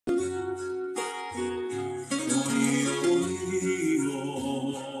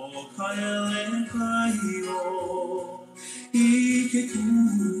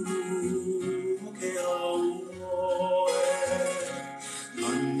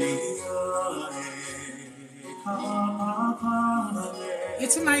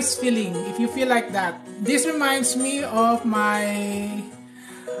It's a nice feeling if you feel like that. This reminds me of my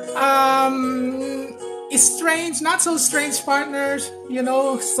strange, not so strange partners, you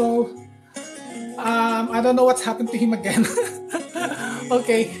know. So I don't know what's happened to him again.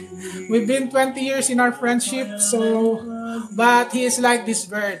 Okay, we've been 20 years in our friendship, so but he is like this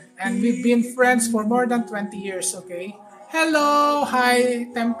bird, and we've been friends for more than 20 years. Okay, hello, hi,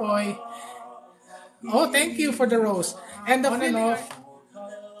 Tempoy. Oh, thank you for the rose. And the on and off,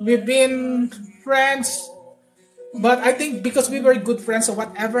 we've been friends, but I think because we were good friends, so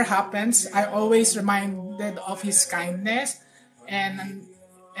whatever happens, I always reminded of his kindness and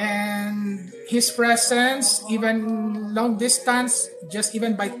his presence, even long distance, just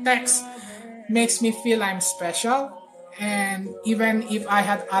even by text, makes me feel I'm special. And even if I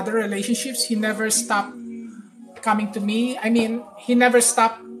had other relationships, he never stopped coming to me. I mean, he never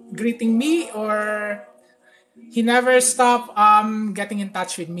stopped greeting me, or he never stopped getting in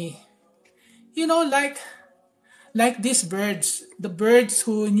touch with me. You know, like these birds, the birds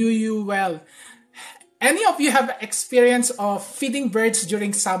who knew you well. Any of you have experience of feeding birds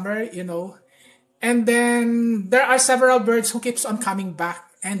during summer, you know? And then there are several birds who keeps on coming back,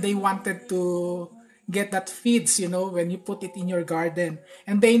 and they wanted to get that feeds, you know, when you put it in your garden.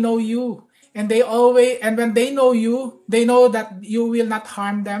 And they know you. And they always, and when they know you, they know that you will not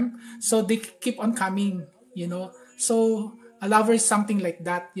harm them. So they keep on coming, you know. So a lover is something like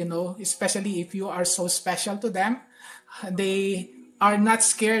that, you know, especially if you are so special to them. They are not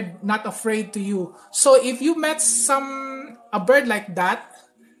scared, not afraid to you. So if you met a bird like that,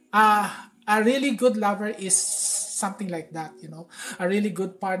 a really good lover is something like that, you know, a really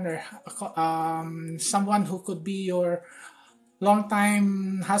good partner, someone who could be your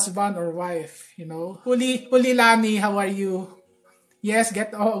long-time husband or wife, you know. Huli Lani, how are you? Yes,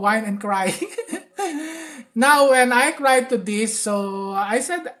 get wine and cry. Now, when I cried to this, so I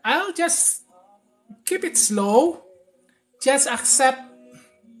said, I'll just keep it slow. Just accept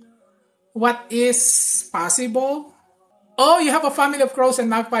what is possible. Oh, you have a family of crows and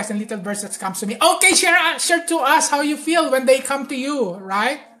magpies and little birds that comes to me. Okay, share to us how you feel when they come to you,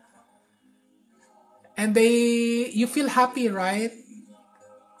 right? And you feel happy, right?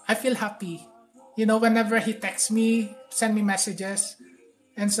 I feel happy. You know, whenever he texts me, send me messages.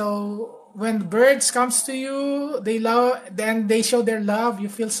 And so when birds comes to you, then they show their love, you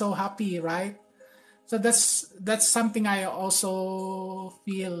feel so happy, right? So that's something I also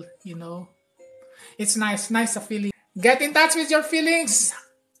feel, you know. It's nice a feeling. Get in touch with your feelings,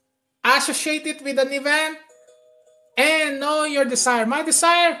 associate it with an event, and know your desire. My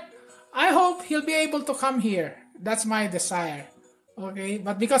desire, I hope he'll be able to come here. That's my desire. Okay,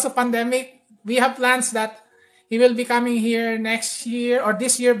 but because of pandemic, we have plans that he will be coming here next year or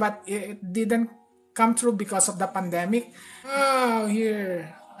this year, but it didn't come through because of the pandemic. Oh,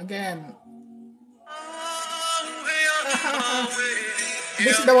 here again.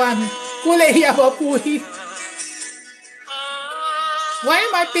 This is the one. Kuu Lei Awapuhi. Why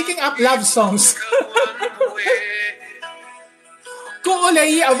am I picking up love songs? Kuu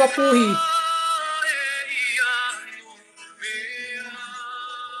Lei Awapuhi.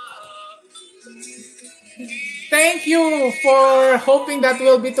 Thank you for hoping that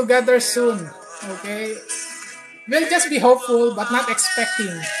we'll be together soon. Okay? We'll just be hopeful but not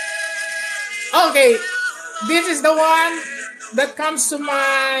expecting. Okay. This is the one that comes to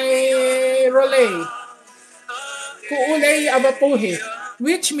my Roulette. Kuu Lei Awapuhi,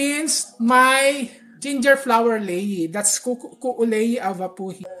 which means my ginger flower lei. That's Kuu Lei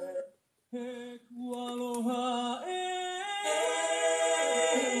Awapuhi.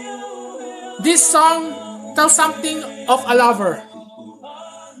 This song tells something of a lover.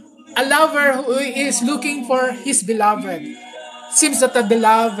 A lover who is looking for his beloved. Seems that the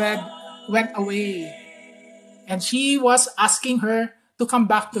beloved went away. And she was asking her to come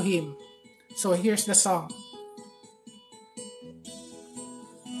back to him. So here's the song.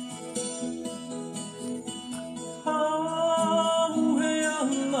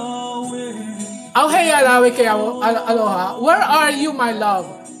 Auhei alawe ke aloha. Where are you, my love?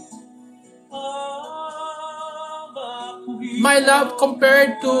 My love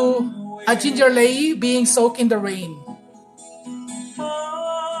compared to a ginger lei being soaked in the rain.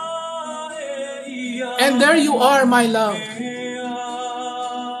 And there you are, my love.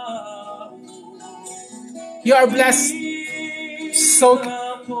 You are blessed, soaked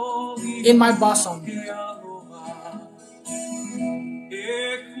in my bosom.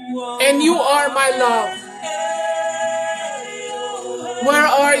 And you are my love. Where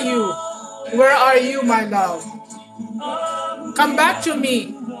are you? Where are you, my love? Come back to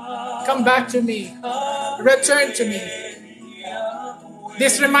me. Come back to me. return to me.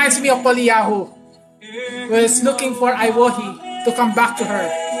 This reminds me of Poliahu, who is looking for Awapuhi to come back to her.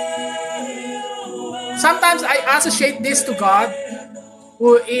 Sometimes I associate this to God,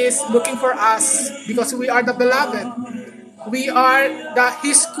 who is looking for us because we are the beloved. We are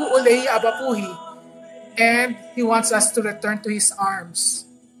His Kuu Lei Awapuhi, and He wants us to return to His arms.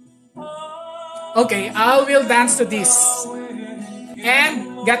 Okay, I will dance to this.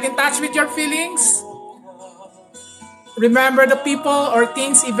 And get in touch with your feelings. Remember the people or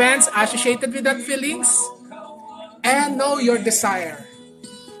things, events associated with that feelings. And know your desire.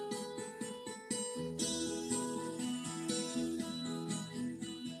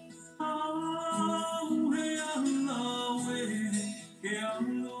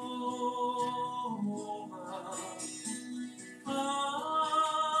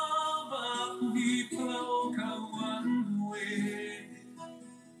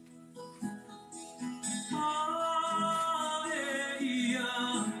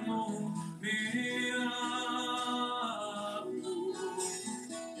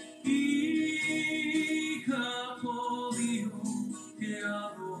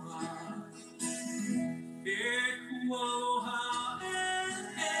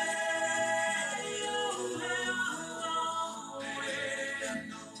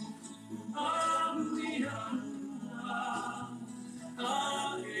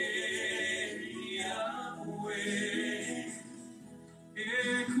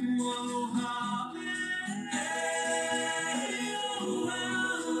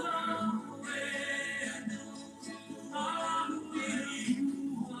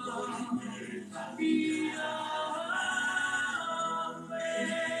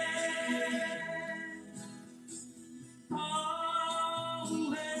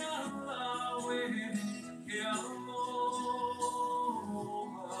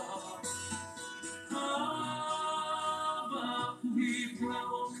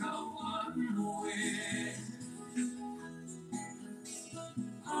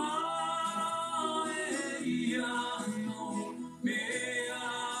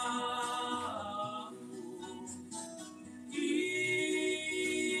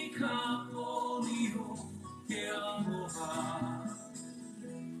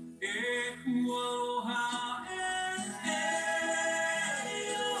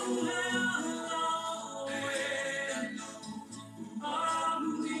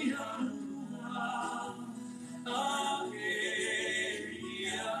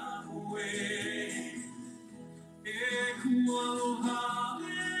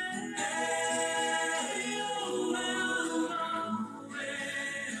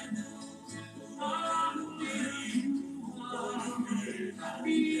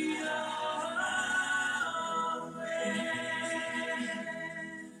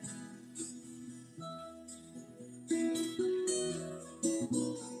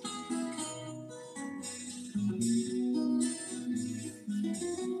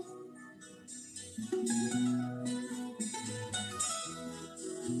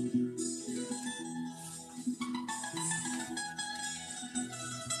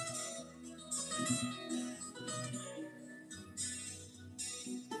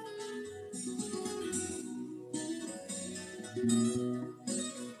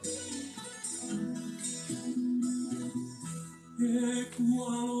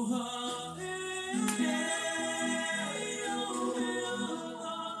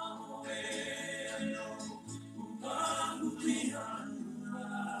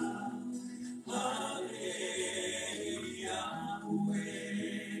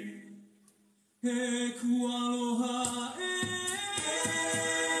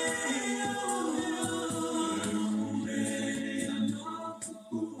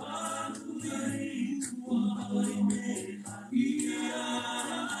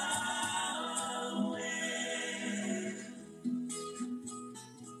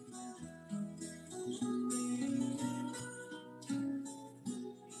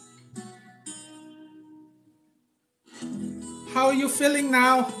 How are you feeling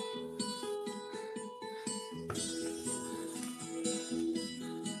now?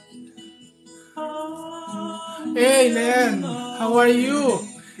 Hey Len, how are you?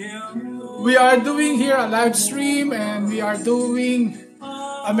 We are doing here a live stream and we are doing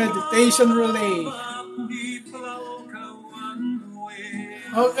a meditation relay.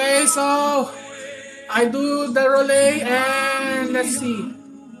 Okay, so I do the relay and let's see.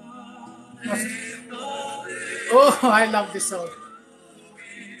 Oh, I love this song.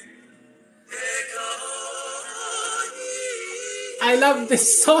 I love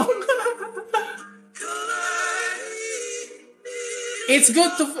this song. It's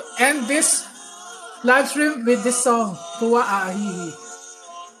good to end this live stream with this song, Pua Ahihi.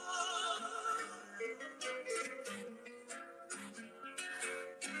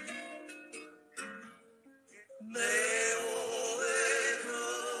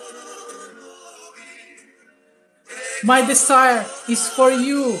 My desire is for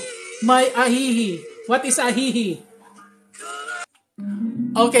you, my Ahihi. What is Ahihi?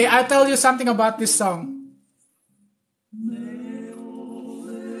 Okay, I'll tell you something about this song.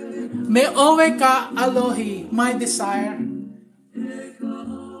 Me owe ka alohi, my desire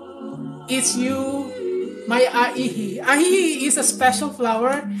is you, my Ahihi. Ahihi is a special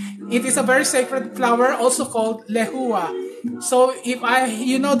flower. It is a very sacred flower, also called lehua. So if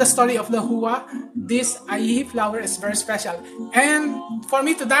you know the story of lehua, this Ahihi flower is very special. And for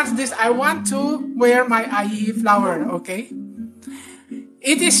me to dance this, I want to wear my Ahihi flower, okay?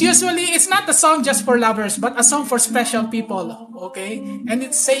 It is usually, it's not a song just for lovers, but a song for special people, okay? And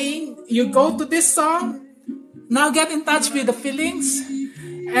it's saying, you go to this song, now get in touch with the feelings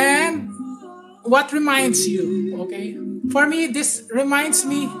and what reminds you, okay? For me, this reminds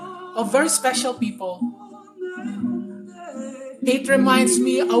me of very special people. It reminds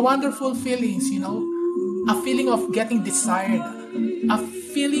me of wonderful feelings, you know, a feeling of getting desired, a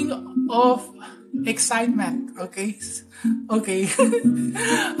feeling of excitement, okay? Okay.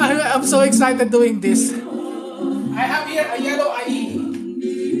 I'm so excited doing this. I have here a yellow Ahihi.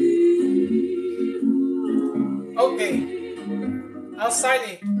 Okay. I'll sign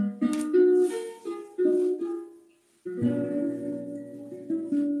it.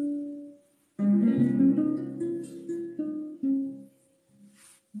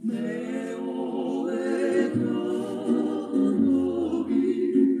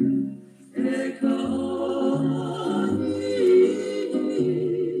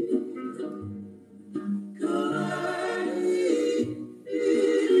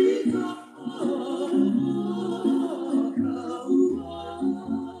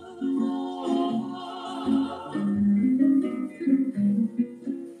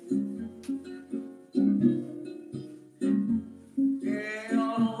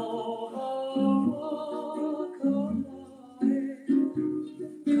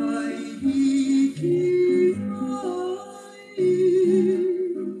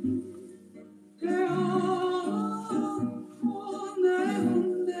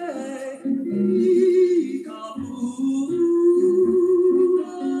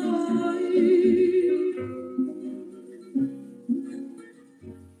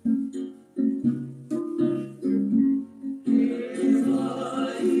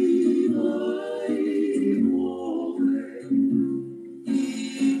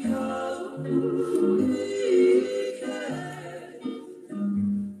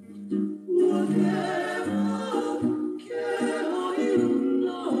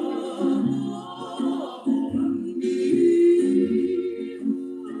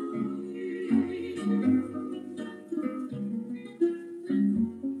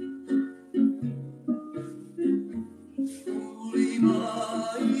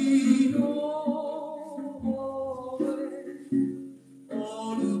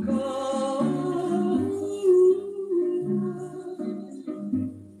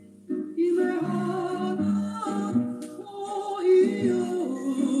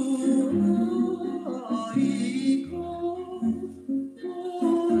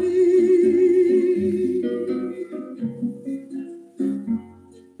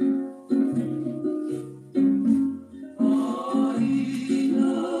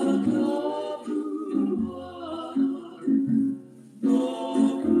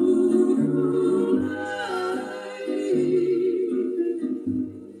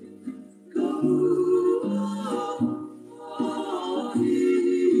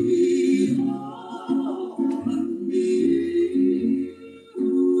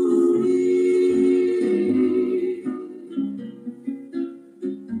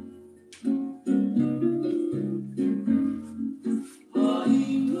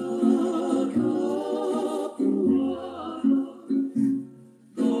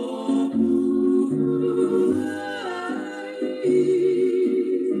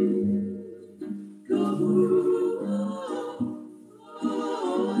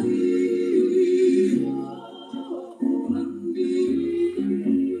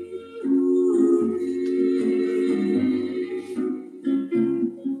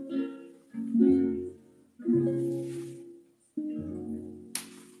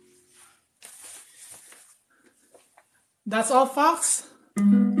 That's all, folks.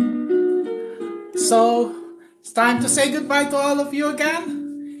 So it's time to say goodbye to all of you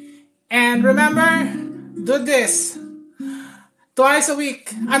again. And remember, do this twice a week.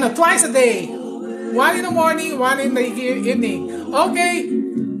 Twice a day. One in the morning, one in the evening. Okay,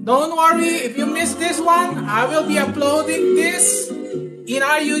 don't worry if you missed this one. I will be uploading this in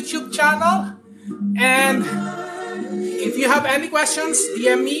our YouTube channel. And if you have any questions,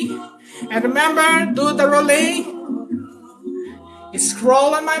 DM me. And remember, do the roulette.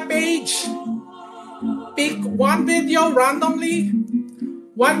 Scroll on my page. Pick one video randomly.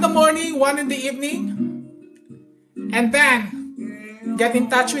 One in the morning, one in the evening. And then get in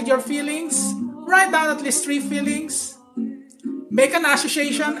touch with your feelings. Write down at least 3 feelings. Make an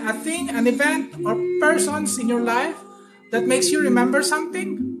association, a thing, an event, or persons in your life that makes you remember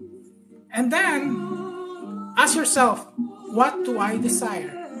something. And then ask yourself, what do I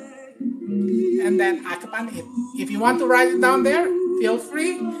desire? And then act upon it. If you want to write it down there, feel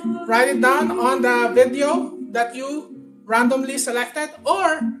free. Write it down on the video that you randomly selected,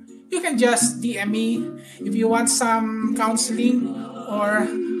 or you can just DM me if you want some counseling, or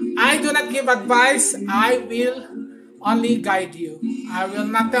I do not give advice. I will only guide you. I will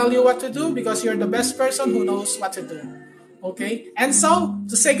not tell you what to do because you're the best person who knows what to do. Okay? And so,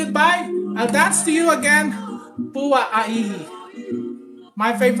 to say goodbye, I'll dance to you again, Pua Ahihi,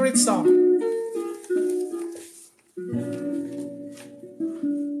 my favorite song.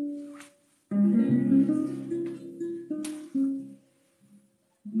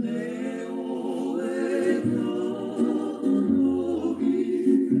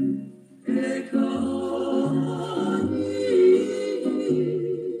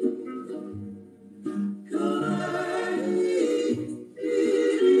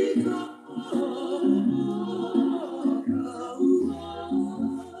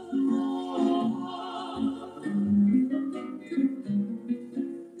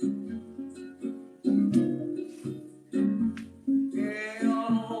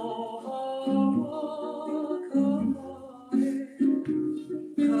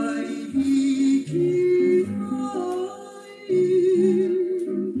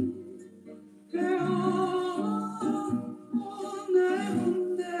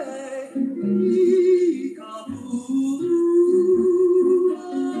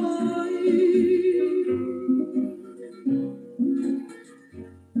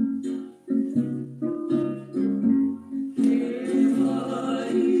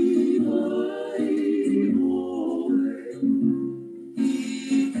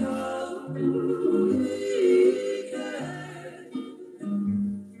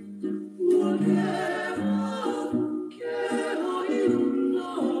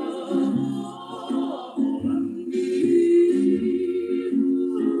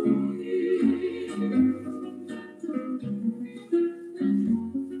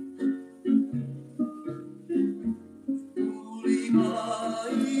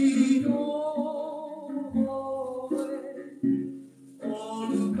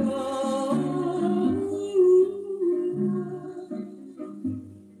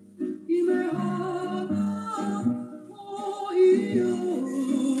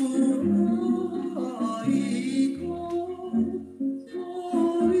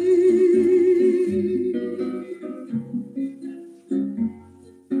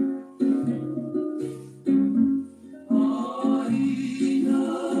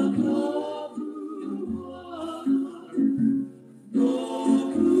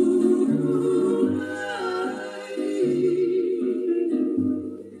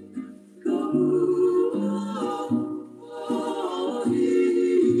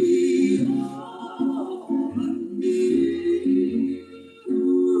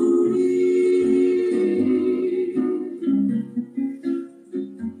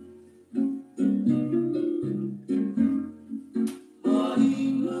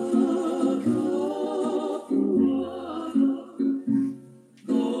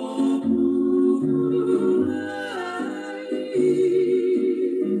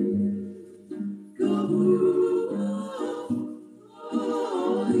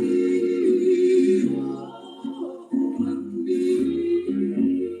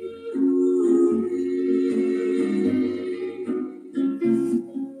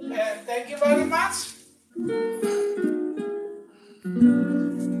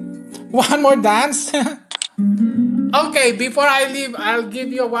 One more dance? Okay, before I leave, I'll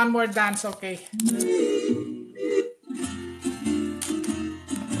give you one more dance, okay?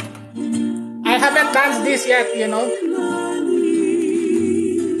 I haven't danced this yet, you know?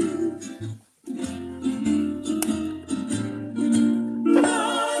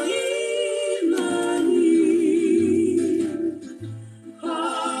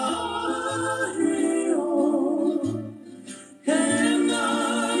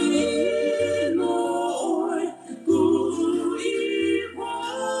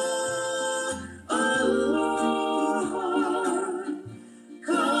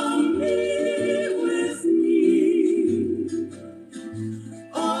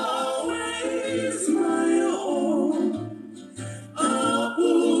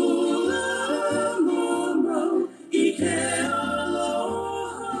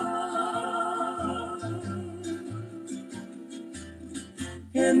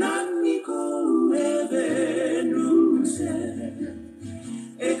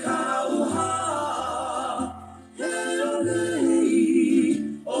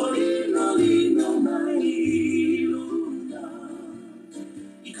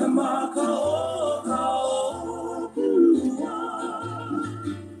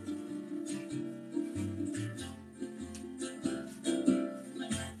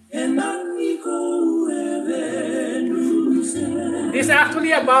 It's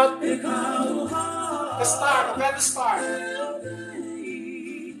actually about the star, the Venus star.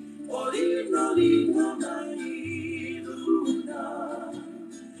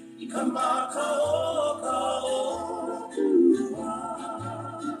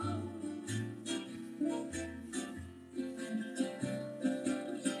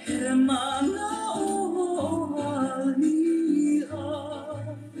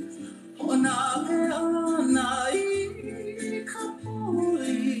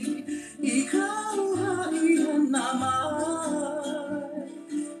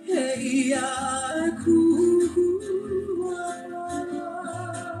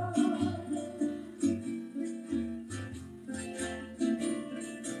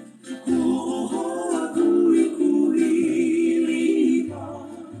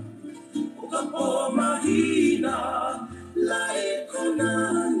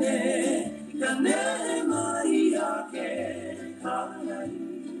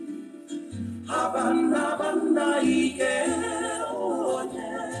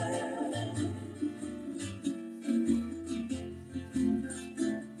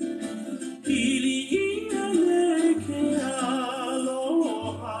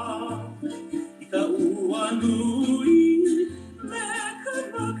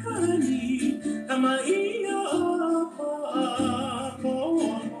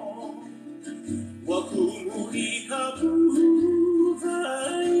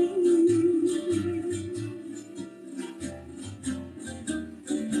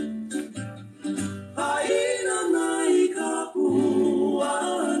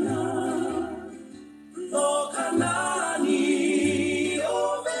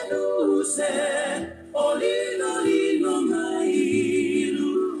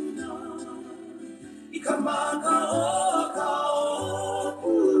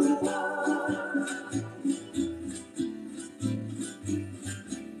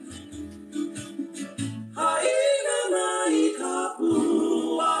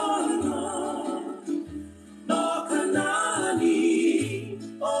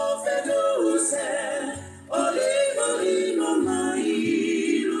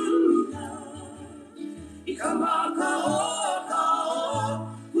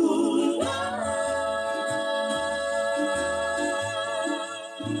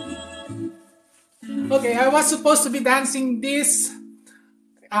 Okay, I was supposed to be dancing this.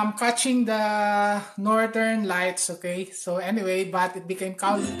 I'm catching the northern lights, okay? So anyway, but it became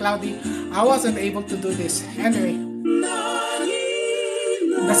cloudy. I wasn't able to do this. Anyway,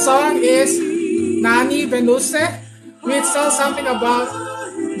 the song is Nani Venuse, which tells something about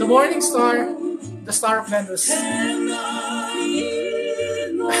the morning star, the star of Venus.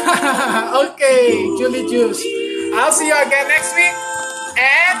 Okay, Julie Juice. I'll see you again next week.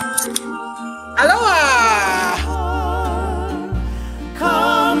 And aloha!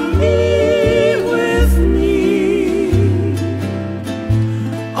 Come be with me,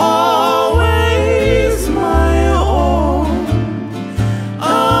 always my own.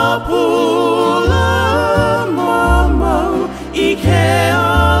 Apula mama ike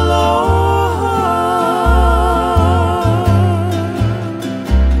aloha.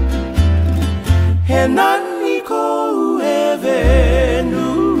 He nani ko e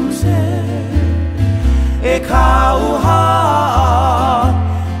Venuse, e kauha.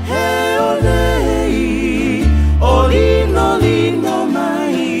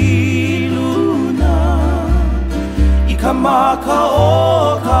 Maka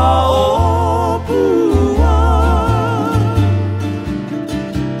o ka o pua,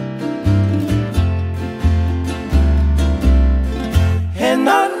 he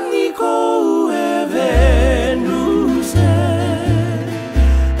nani ko e Venuse,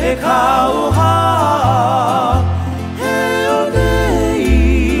 e kauha he o nei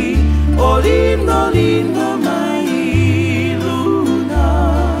o lino mai luna,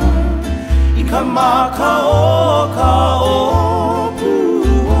 I ka maka o